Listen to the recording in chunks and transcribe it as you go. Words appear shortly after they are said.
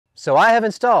So I have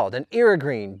installed an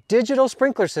Irrigreen digital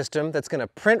sprinkler system that's going to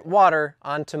print water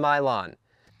onto my lawn.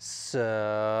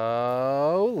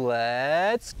 So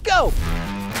let's go!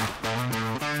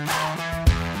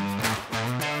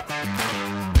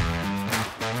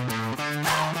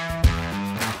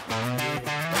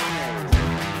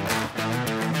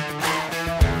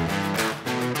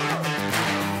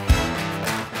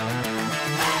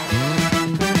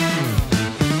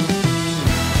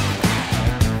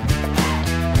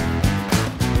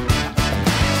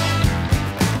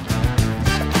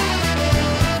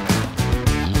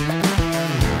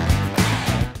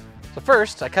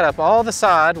 First, I cut up all the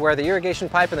sod where the irrigation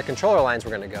pipe and the controller lines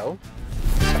were going to go.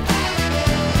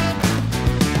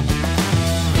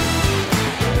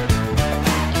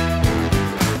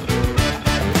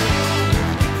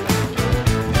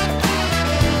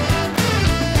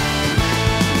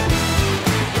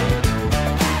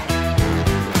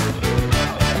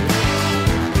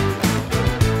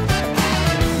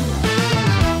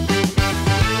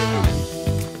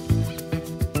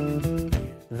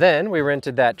 Then we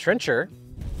rented that trencher.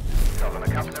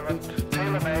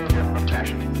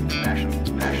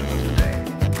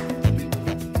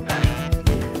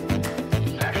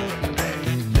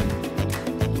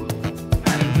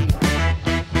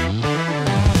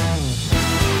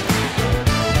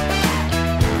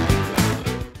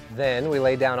 Then we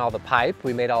laid down all the pipe,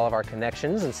 we made all of our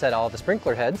connections and set all the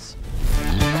sprinkler heads.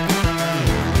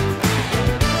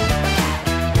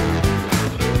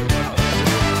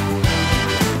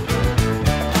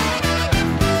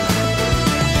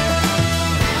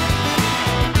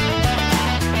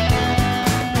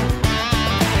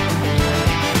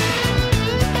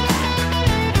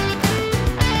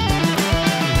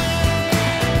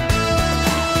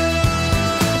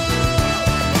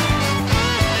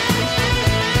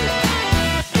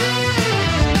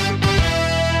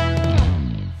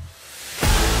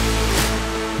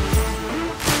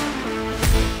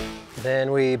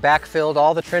 Then we backfilled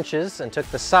all the trenches and took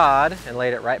the sod and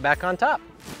laid it right back on top.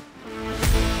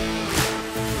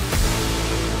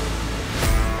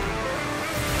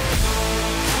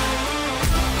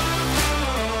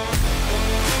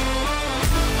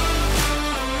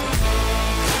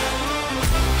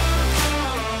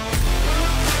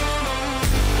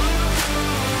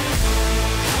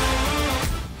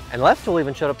 And Leftovol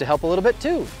even showed up to help a little bit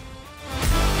too.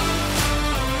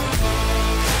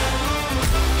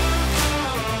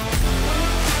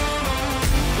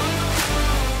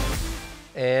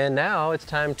 And now it's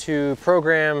time to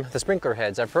program the sprinkler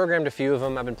heads. I've programmed a few of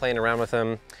them. I've been playing around with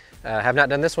them. Have not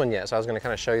done this one yet, so I was going to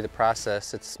kind of show you the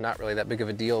process. It's not really that big of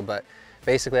a deal, but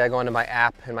basically I go into my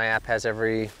app, and my app has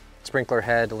every sprinkler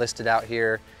head listed out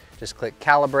here. Just click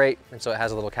calibrate, and so it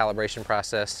has a little calibration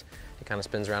process. It kind of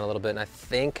spins around a little bit, and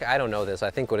I don't know this,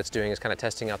 I think what it's doing is kind of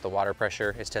testing out the water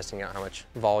pressure. It's testing out how much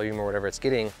volume or whatever it's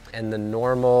getting, and the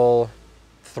normal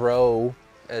throw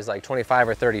is like 25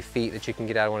 or 30 feet that you can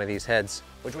get out of one of these heads.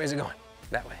 Which way is it going?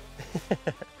 That way.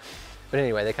 But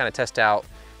anyway, they kind of test out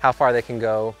how far they can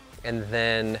go, and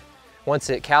then once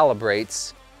it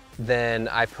calibrates, then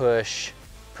I push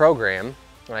program,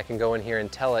 and I can go in here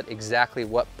and tell it exactly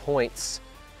what points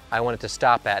I want it to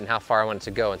stop at and how far I want it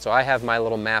to go. And so I have my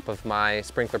little map of my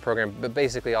sprinkler program, but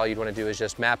basically all you'd want to do is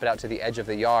just map it out to the edge of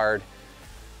the yard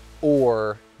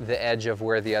or the edge of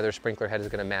where the other sprinkler head is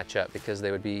going to match up, because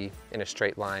they would be in a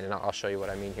straight line, and I'll show you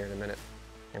what I mean here in a minute.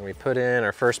 And we put in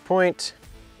our first point,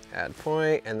 add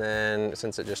point, and then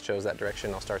since it just chose that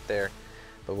direction, I'll start there.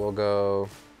 But we'll go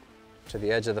to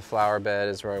the edge of the flower bed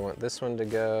is where I want this one to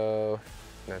go.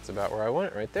 That's about where I want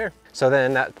it, right there. So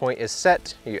then that point is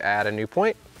set, you add a new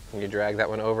point, and you drag that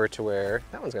one over to where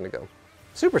that one's going to go.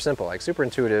 Super simple, like super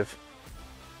intuitive.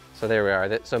 So there we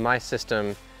are. So my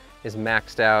system is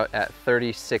maxed out at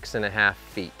 36.5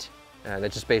 feet.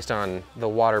 That's just based on the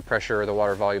water pressure or the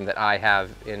water volume that I have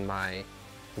in my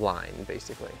line,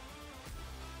 basically.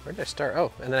 Where did I start?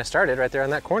 Oh, and then I started right there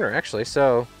on that corner, actually.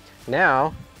 So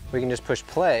now we can just push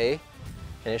play,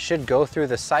 and it should go through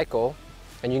the cycle,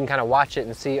 and you can kind of watch it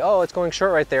and see, oh, it's going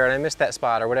short right there, and I missed that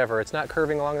spot, or whatever. It's not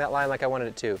curving along that line like I wanted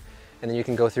it to. And then you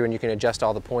can go through and you can adjust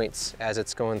all the points as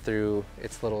it's going through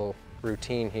its little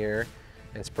routine here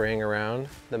and spraying around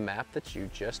the map that you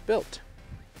just built.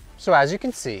 So as you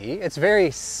can see, it's very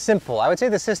simple. I would say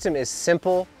the system is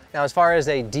simple. Now, as far as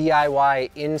a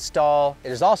DIY install,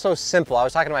 it is also simple. I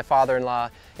was talking to my father-in-law,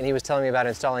 and he was telling me about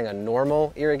installing a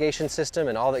normal irrigation system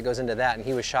and all that goes into that, and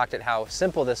he was shocked at how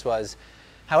simple this was.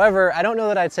 However, I don't know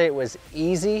that I'd say it was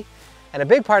easy, and a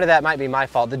big part of that might be my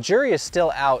fault. The jury is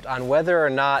still out on whether or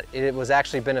not it was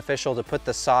actually beneficial to put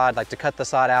the sod, like to cut the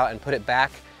sod out and put it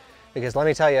back, because let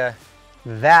me tell you,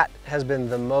 That has been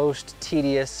the most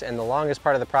tedious and the longest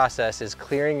part of the process, is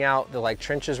clearing out the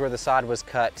trenches where the sod was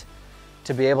cut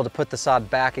to be able to put the sod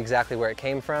back exactly where it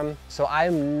came from. So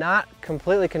I'm not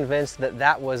completely convinced that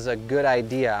that was a good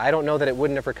idea. I don't know that it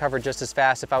wouldn't have recovered just as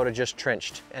fast if I would have just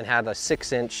trenched and had a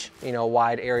 6-inch,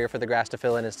 wide area for the grass to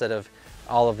fill in instead of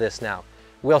all of this now.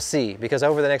 We'll see, because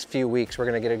over the next few weeks, we're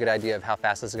gonna get a good idea of how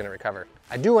fast this is gonna recover.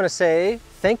 I do wanna say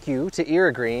thank you to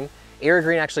Irrigreen.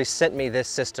 Irrigreen actually sent me this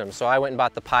system. So I went and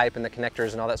bought the pipe and the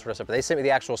connectors and all that sort of stuff, but they sent me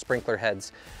the actual sprinkler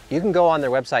heads. You can go on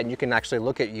their website and you can actually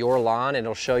look at your lawn and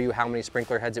it'll show you how many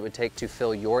sprinkler heads it would take to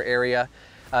fill your area.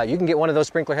 You can get one of those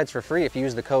sprinkler heads for free if you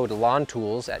use the code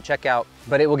LAWNTOOLS at checkout,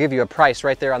 but it will give you a price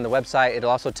right there on the website. It'll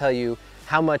also tell you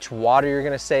how much water you're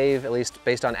gonna save, at least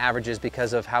based on averages,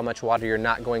 because of how much water you're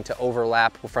not going to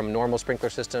overlap from normal sprinkler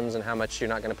systems and how much you're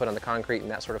not gonna put on the concrete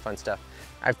and that sort of fun stuff.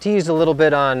 I've teased a little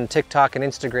bit on TikTok and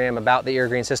Instagram about the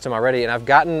Irrigreen system already, and I've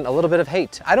gotten a little bit of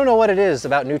hate. I don't know what it is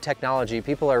about new technology.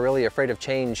 People are really afraid of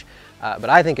change, but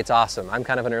I think it's awesome. I'm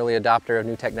kind of an early adopter of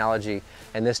new technology,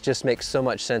 and this just makes so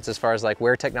much sense as far as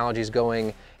where technology is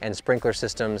going and sprinkler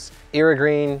systems.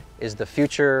 Irrigreen is the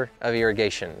future of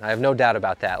irrigation. I have no doubt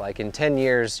about that. In 10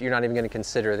 years, you're not even gonna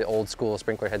consider the old school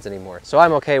sprinkler heads anymore. So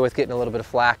I'm okay with getting a little bit of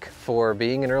flack for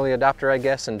being an early adopter, I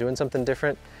guess, and doing something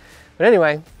different. But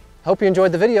anyway, hope you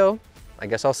enjoyed the video. I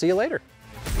guess I'll see you later.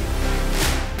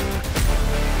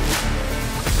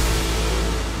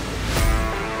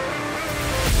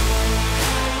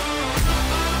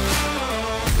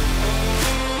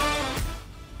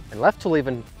 And Left Tool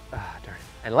even, darn it.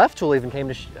 And Left Tool even came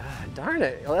to, darn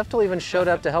it. Left Tool even showed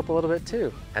up to help a little bit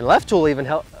too. And Left Tool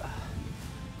even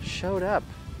showed up.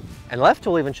 And Left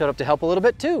Tool even showed up to help a little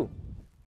bit too.